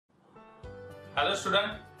Hello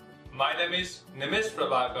student, my name is Nimesh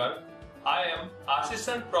Prabhakar. I am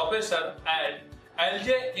Assistant Professor at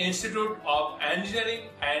LJ Institute of Engineering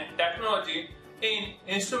and Technology in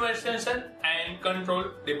Instrumentation and Control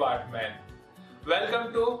Department.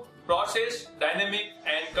 Welcome to Process, Dynamic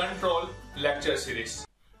and Control lecture series.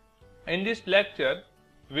 In this lecture,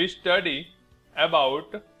 we study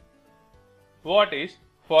about what is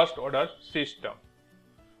first order system.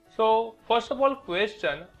 So first of all,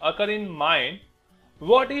 question occur in mind,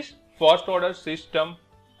 what is first order system?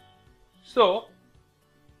 So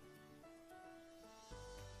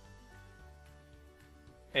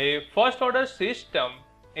a first order system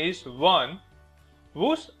is one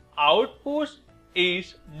whose output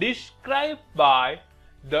is described by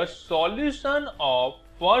the solution of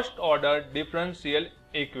first order differential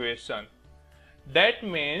equation. That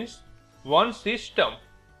means one system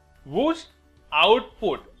whose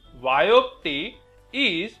output y of t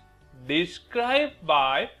is described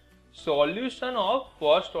by solution of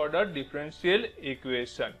first order differential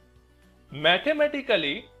equation.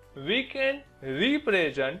 Mathematically, we can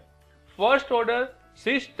represent first order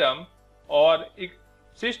system or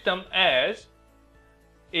system as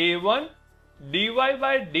a1 dy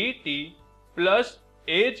by dt plus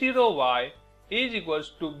a0y is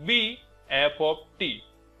equals to b f of t.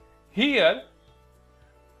 Here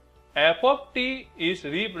f of t is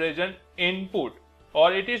represent input,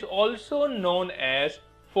 or it is also known as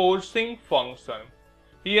forcing function.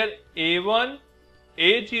 Here a1,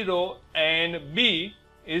 a0 and b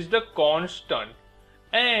is the constant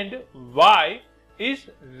and y is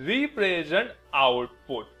represent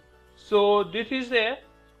output. So this is a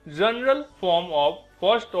general form of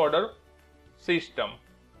first order system.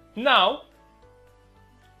 Now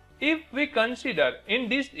if we consider in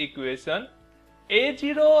this equation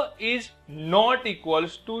a0 is not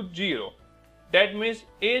equals to 0, that means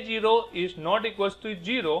a0 is not equals to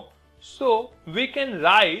 0, so we can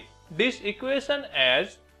write this equation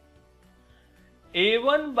as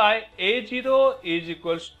a1 by a0 is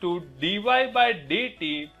equals to dy by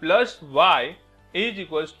dt plus y is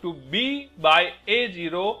equals to b by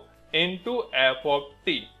a0 into f of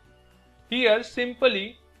t. Here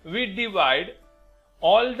simply we divide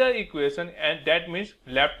all the equation, and that means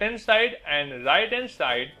left hand side and right hand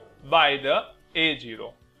side by the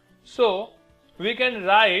a0. So we can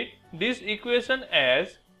write this equation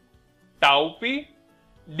as tau p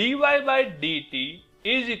dy by dt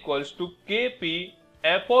is equals to kp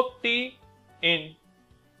f of t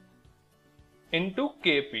into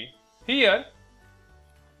kp. Here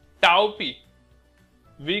tau p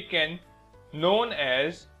we can known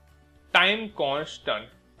as time constant,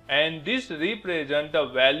 and this represent the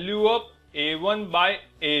value of a1 by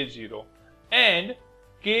a0, and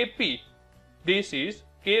kp, this is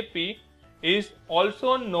kp is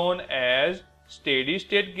also known as steady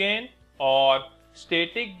state gain or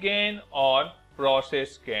static gain or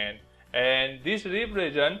process gain, and this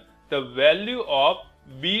represent the value of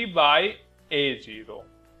b by a0.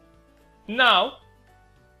 Now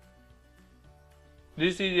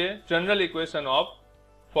this is a general equation of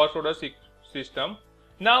first order system.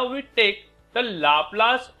 Now we take the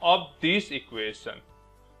Laplace of this equation.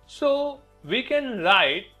 So we can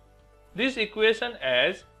write this equation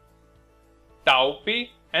as tau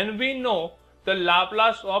p, and we know the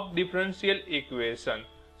Laplace of differential equation.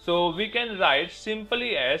 So we can write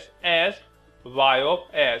simply as y of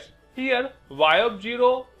s. Here y of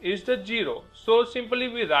 0 is the 0. So simply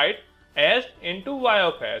we write s into y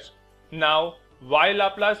of s. Now y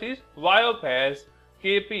Laplace is y of s,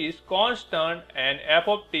 kp is constant, and f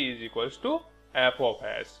of t is equals to f of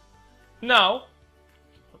s. Now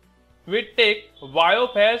we take y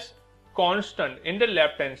of s constant in the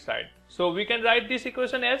left hand side. So we can write this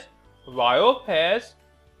equation as y of s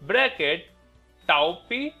bracket tau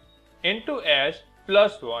p into s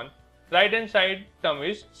plus 1. Right hand side term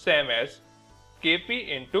is same as kp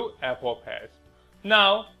into f of s.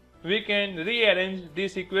 Now we can rearrange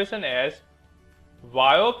this equation as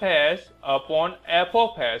y of s upon f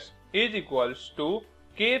of s is equals to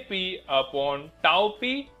kp upon tau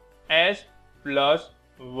p s plus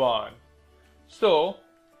 1. So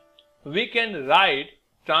we can write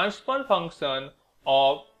transfer function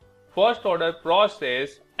of first order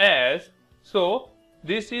process as, so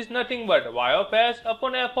this is nothing but y of s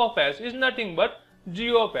upon f of s is nothing but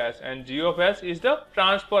g of s, and g of s is the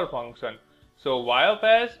transfer function. So y of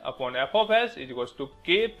s upon f of s is equals to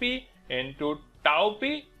kp into tau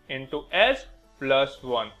p into s plus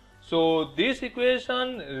 1. So this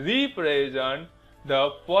equation represents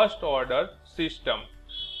the first order system.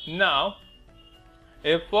 Now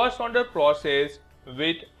a first order process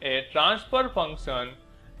with a transfer function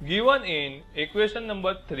given in equation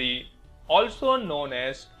number 3, also known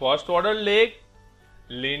as first order leg,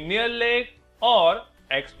 linear leg or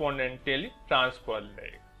exponentially transfer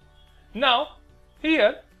leg. Now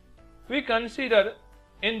here we consider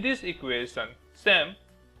in this equation same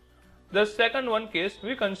the second one case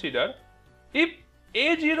we consider if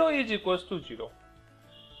a0 is equals to 0.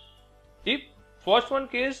 If first one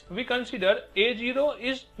case we consider a0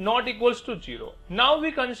 is not equals to 0. Now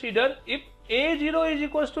we consider if a0 is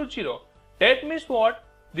equals to 0. That means what?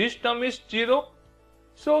 This term is 0.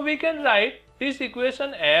 So we can write this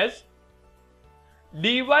equation as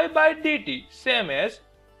dy by dt same as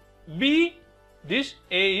b, this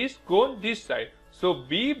a is gone this side. So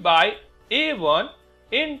b by a1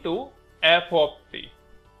 into f of t.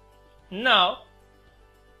 Now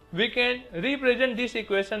we can represent this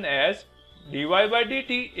equation as dy by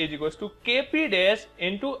dt is equals to kp dash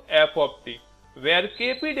into f of t, where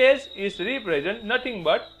kp dash is represent nothing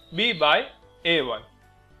but b by a1.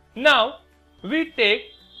 Now we take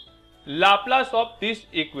Laplace of this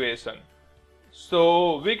equation.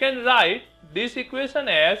 So we can write this equation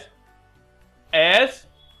as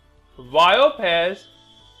y of s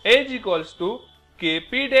is equals to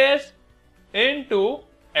kp dash into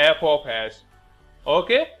f of s.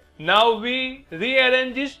 Okay. Now we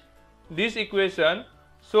rearrange this equation.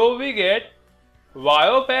 So we get y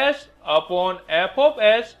of s upon f of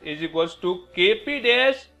s is equals to kp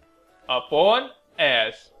dash upon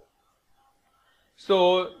s.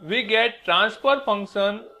 So we get transfer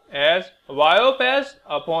function as y of s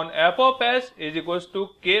upon f of s is equals to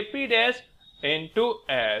kp dash into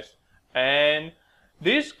s, and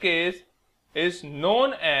this case is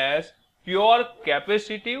known as pure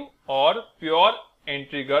capacitive or pure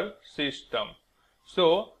integral system.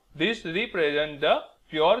 So this represents the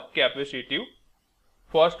pure capacitive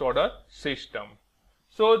first order system.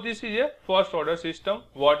 So this is a first order system.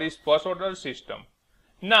 What is first order system?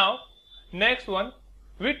 Now next one,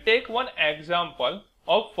 we take one example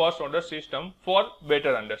of first order system for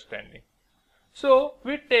better understanding. So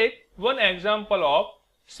we take one example of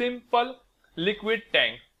simple liquid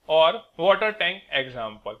tank or water tank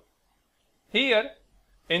example. Here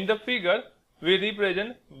in the figure we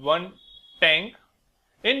represent one tank.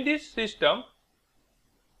 In this system,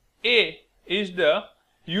 A is the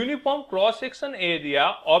uniform cross section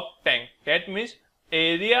area of tank, that means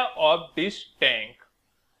area of this tank.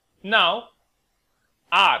 Now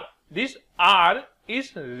R, this R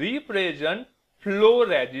is represent flow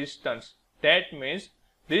resistance, that means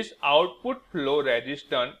this output flow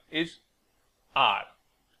resistance is R.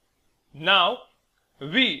 Now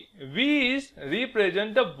V is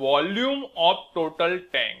represent the volume of total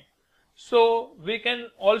tank. So we can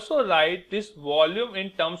also write this volume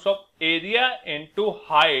in terms of area into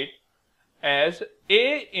height as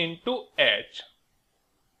A into H.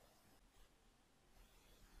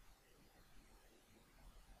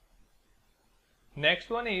 Next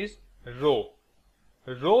one is rho.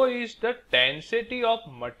 Rho is the density of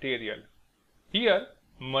material. Here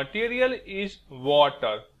material is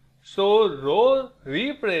water. So rho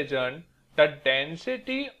represents the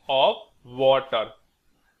density of water.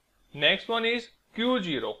 Next one is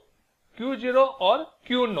Q0. Q0 or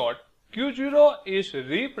Q0. Q0 is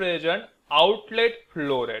represent outlet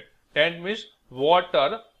flow rate. That means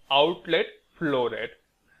water outlet flow rate.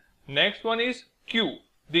 Next one is Q.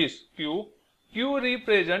 This Q. Q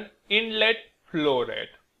represent inlet flow rate.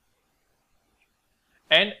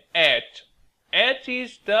 And H. H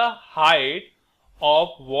is the height of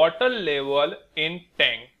water level in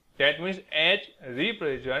tank. That means H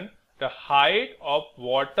represent the height of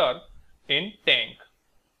water in tank.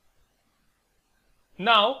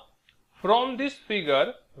 Now from this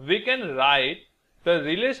figure we can write the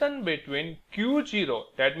relation between Q0,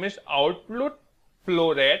 that means output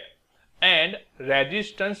flow rate, and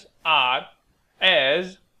resistance R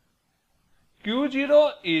as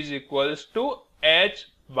Q0 is equals to H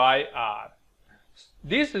by R.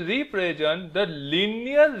 This represents the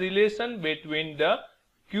linear relation between the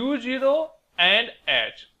Q0 and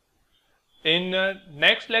H. In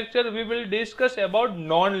next lecture we will discuss about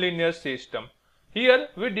non-linear system. Here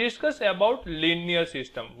we discuss about linear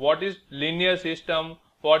system. What is linear system?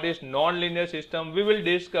 What is non-linear system? We will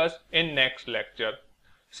discuss in next lecture.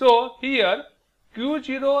 So here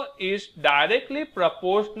Q0 is directly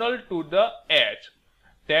proportional to the H.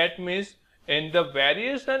 That means in the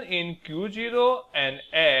variation in Q0 and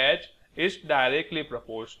H is directly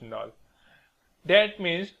proportional. That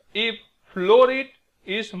means if flow rate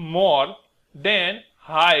is more, then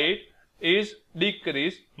height is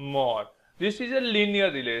decreased more. This is a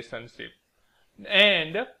linear relationship.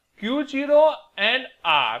 And Q0 and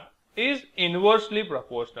R is inversely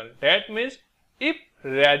proportional. That means if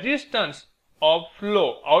resistance of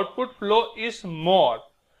flow, output flow is more,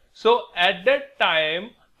 so at that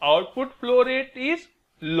time output flow rate is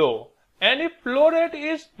low, and if flow rate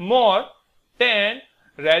is more, then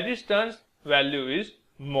resistance value is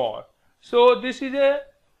more. So this is a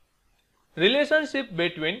relationship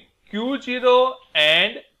between Q0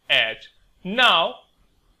 and H. Now,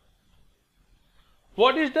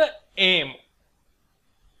 what is the aim?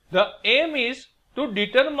 The aim is to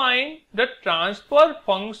determine the transfer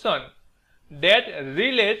function that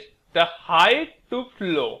relates the height to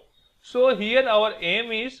flow. So here our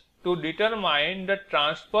aim is to determine the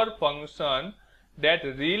transfer function that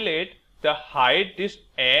relate the height, this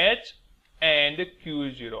H and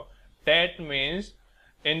Q0. That means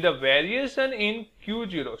in the variation in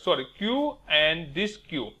Q and this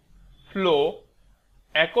Q flow,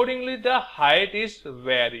 accordingly the height is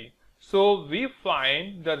vary. So we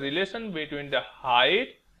find the relation between the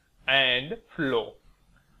height and flow.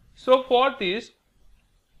 So for this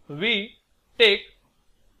we take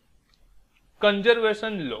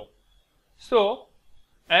conservation law. So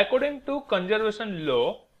according to conservation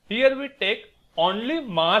law, here we take only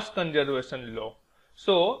mass conservation law.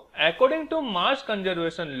 So according to mass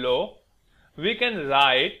conservation law, we can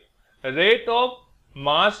write rate of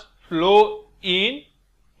mass flow in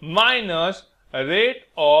minus rate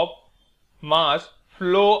of mass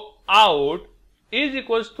flow out is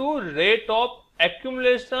equals to rate of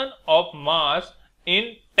accumulation of mass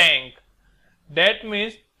in tank. That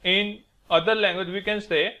means in other language we can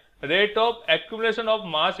say rate of accumulation of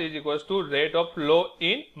mass is equals to rate of flow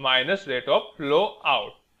in minus rate of flow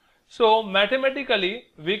out. So mathematically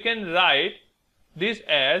we can write this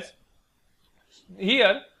as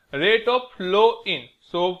here rate of flow in.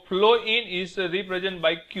 So flow in is represented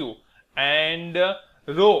by Q, and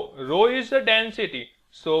rho is the density.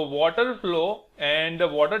 So water flow and the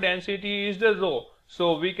water density is the rho.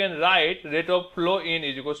 So we can write rate of flow in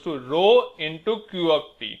is equals to rho into Q of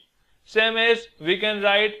T. Same as we can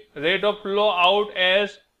write rate of flow out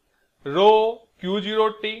as rho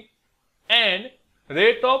Q0T, and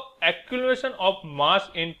rate of accumulation of mass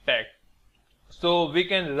in tank. So we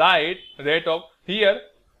can write rate of, here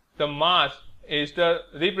the mass is the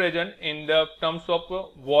represent in the terms of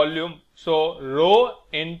volume. So rho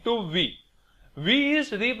into V. V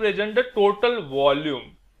is represent the total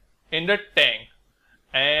volume in the tank,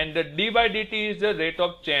 and the d by dt is the rate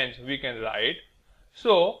of change we can write.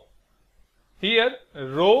 So here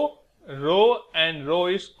rho and rho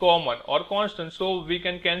is common or constant, so we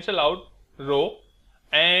can cancel out rho,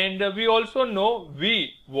 and we also know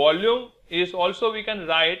V, volume, is also we can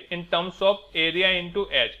write in terms of area into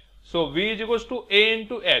H. So V is equals to A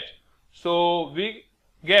into H. So we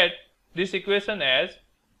get this equation as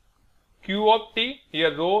Q of T,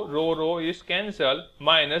 here rho is cancelled,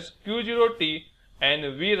 minus Q0T,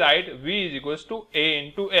 and we write V is equals to A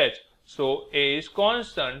into H. So A is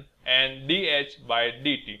constant and dH by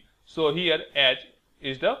dt. So here H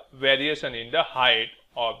is the variation in the height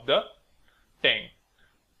of the tank.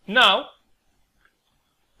 Now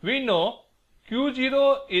we know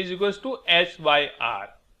Q0 is equals to H by R.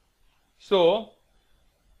 So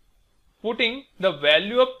putting the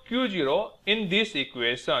value of Q0 in this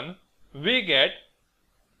equation, we get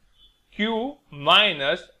Q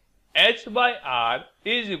minus H by R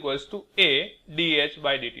is equals to A dH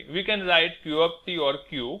by dt. We can write Q of T or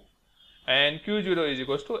Q, and Q0 is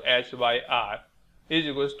equals to H by R is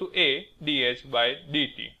equals to A dH by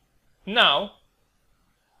dt. Now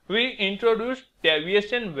we introduce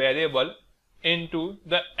deviation variable into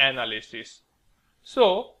the analysis.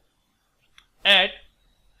 So at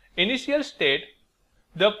initial state,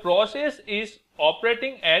 the process is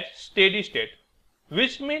operating at steady state,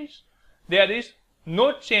 which means there is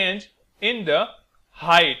no change in the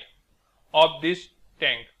height of this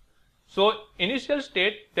tank. So initial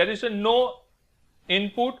state, there is no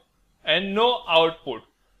input and no output.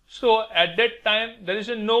 So at that time there is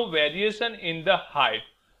no variation in the height.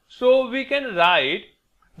 So we can write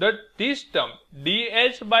that this term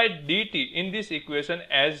dH by dt in this equation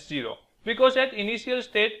as 0, because at initial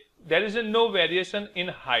state there is no variation in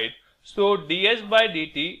height. So dH by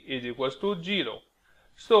dt is equals to 0.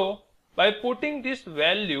 So by putting this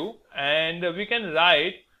value, and we can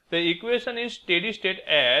write the equation in steady state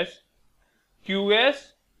as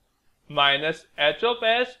Qs minus H of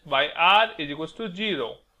S by R is equals to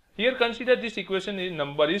 0. Here consider this equation is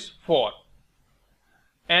number is 4.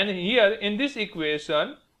 And here in this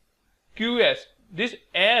equation Qs, this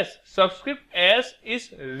S, subscript S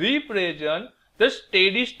is represent the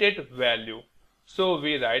steady state value. So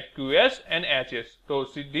we write Qs and Hs. So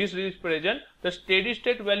see, this represent the steady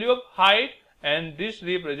state value of height and this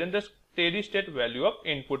represent the steady state value of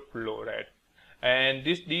input flow rate. And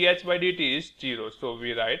this dH by dt is 0. So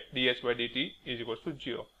we write dH by dt is equals to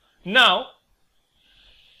 0. Now,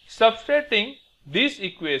 subtracting this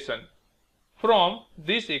equation from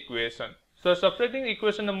this equation. So subtracting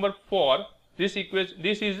equation number 4, this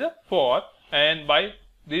is the 4 and by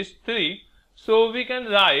this 3. So we can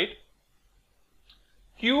write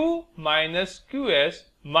Q minus Qs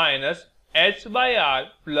minus H by R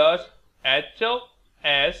plus H of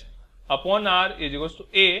S upon R is equals to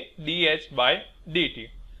A dH by dt.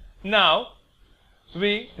 Now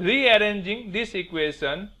we rearranging this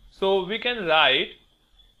equation, so we can write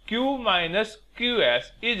Q minus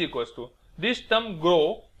Qs is equals to, this term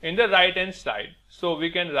grow in the right hand side. So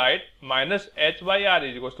we can write minus H by R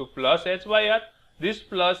is equals to plus H by R. This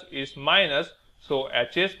plus is minus, so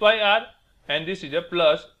Hs by R, and this is a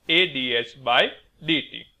plus AdH by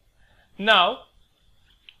dt. Now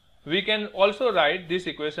we can also write this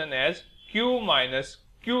equation as Q minus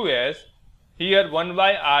Qs. Here 1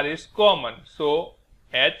 by R is common, so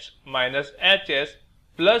H minus Hs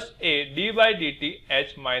plus A d by dt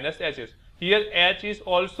H minus Hs. Here H is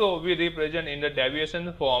also we represent in the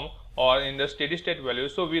deviation form or in the steady state value,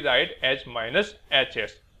 so we write H minus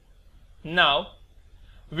Hs. Now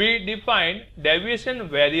we define deviation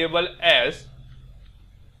variable as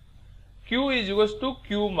Q is equals to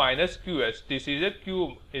Q minus Qs. This is a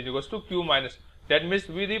Q is equals to Q minus. That means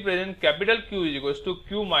we represent capital Q is equals to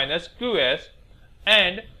Q minus Qs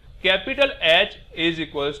and capital H is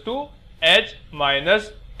equals to H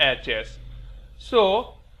minus Hs.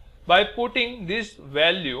 So by putting this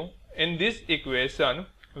value in this equation,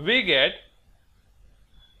 we get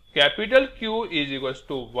capital Q is equals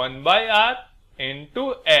to 1 by R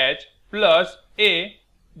into H plus A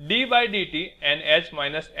d by dt and H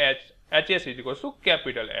minus Hs is equals to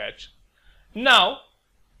capital H. Now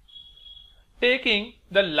taking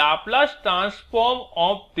the Laplace transform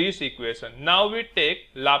of this equation. Now we take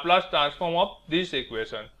Laplace transform of this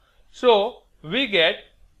equation. So we get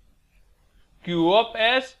Q of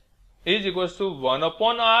S is equals to 1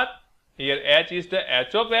 upon R. Here H is the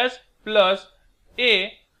H of S plus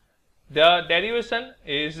A. The derivation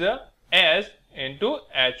is S into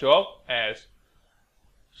H of S.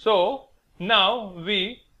 So now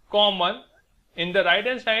we common in the right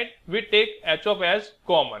hand side we take H of S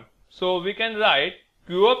common. So we can write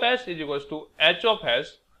Q of S is equals to H of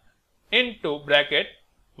S into bracket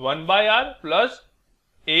 1 by R plus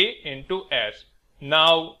A into S.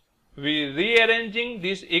 Now we rearranging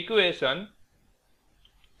this equation,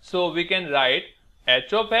 so we can write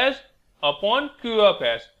H of S upon Q of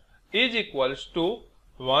S is equals to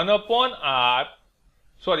 1 upon R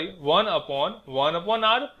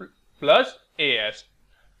plus AS.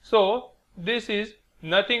 So this is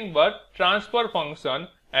nothing but transfer function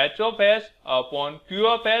H of S upon Q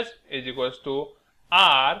of S is equals to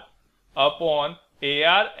R upon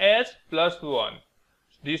ARS plus 1.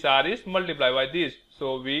 This R is multiplied by this,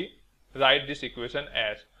 so we write this equation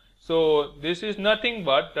as. So this is nothing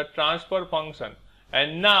but the transfer function.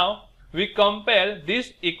 And now we compare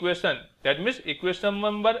this equation, that means equation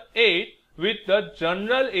number 8, with the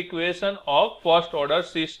general equation of first order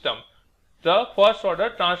system, the first order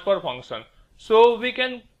transfer function. So we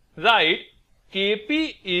can write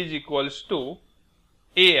Kp is equals to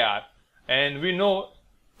AR, and we know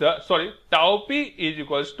tau p is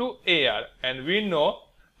equals to AR, and we know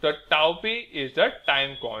the tau p is the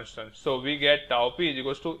time constant. So we get tau p is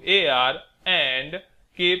equals to AR and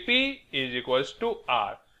Kp is equals to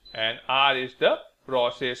R, and R is the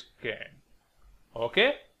process gain.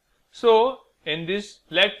 Okay. So in this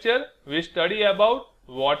lecture we study about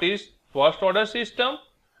what is first order system,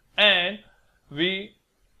 and we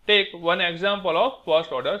take one example of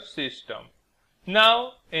first order system.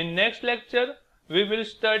 Now in next lecture we will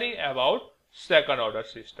study about second order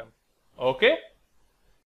system. Okay.